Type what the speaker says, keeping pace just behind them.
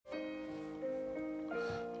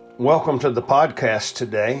Welcome to the podcast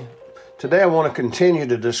today. Today I want to continue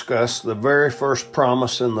to discuss the very first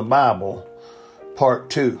promise in the Bible, part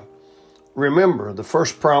 2. Remember, the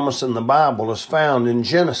first promise in the Bible is found in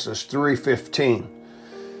Genesis 3:15.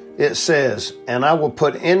 It says, "And I will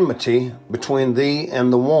put enmity between thee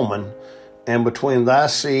and the woman, and between thy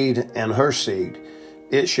seed and her seed.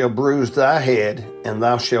 It shall bruise thy head, and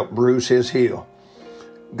thou shalt bruise his heel."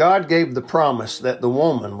 God gave the promise that the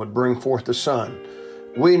woman would bring forth a son.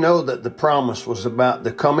 We know that the promise was about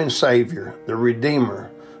the coming Savior, the Redeemer,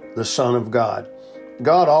 the Son of God.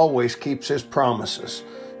 God always keeps His promises.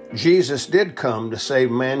 Jesus did come to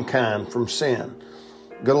save mankind from sin.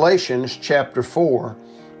 Galatians chapter 4,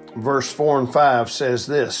 verse 4 and 5 says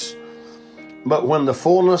this, "But when the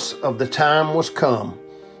fullness of the time was come,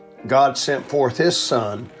 God sent forth His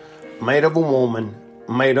Son, made of a woman,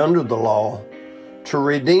 made under the law, to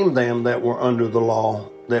redeem them that were under the law,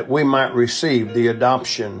 that we might receive the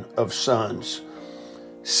adoption of sons."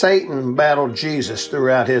 Satan battled Jesus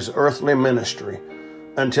throughout His earthly ministry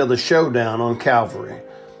until the showdown on Calvary.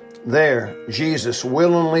 There, Jesus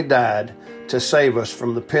willingly died to save us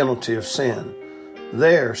from the penalty of sin.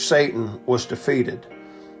 There, Satan was defeated.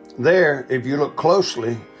 There, if you look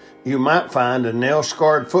closely, you might find a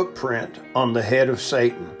nail-scarred footprint on the head of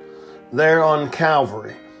Satan. There on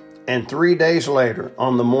Calvary, and 3 days later,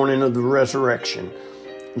 on the morning of the resurrection,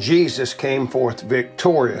 Jesus came forth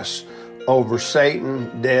victorious over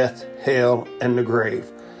Satan, death, hell, and the grave.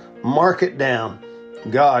 Mark it down.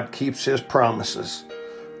 God keeps His promises.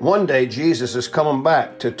 One day, Jesus is coming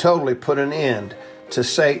back to totally put an end to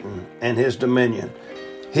Satan and his dominion.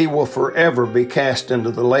 He will forever be cast into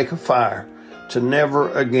the lake of fire to never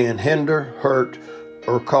again hinder, hurt,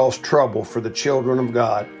 or cause trouble for the children of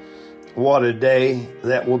God. What a day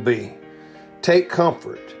that will be. Take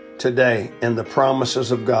comfort today in the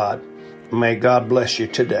promises of God. May God bless you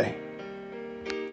today.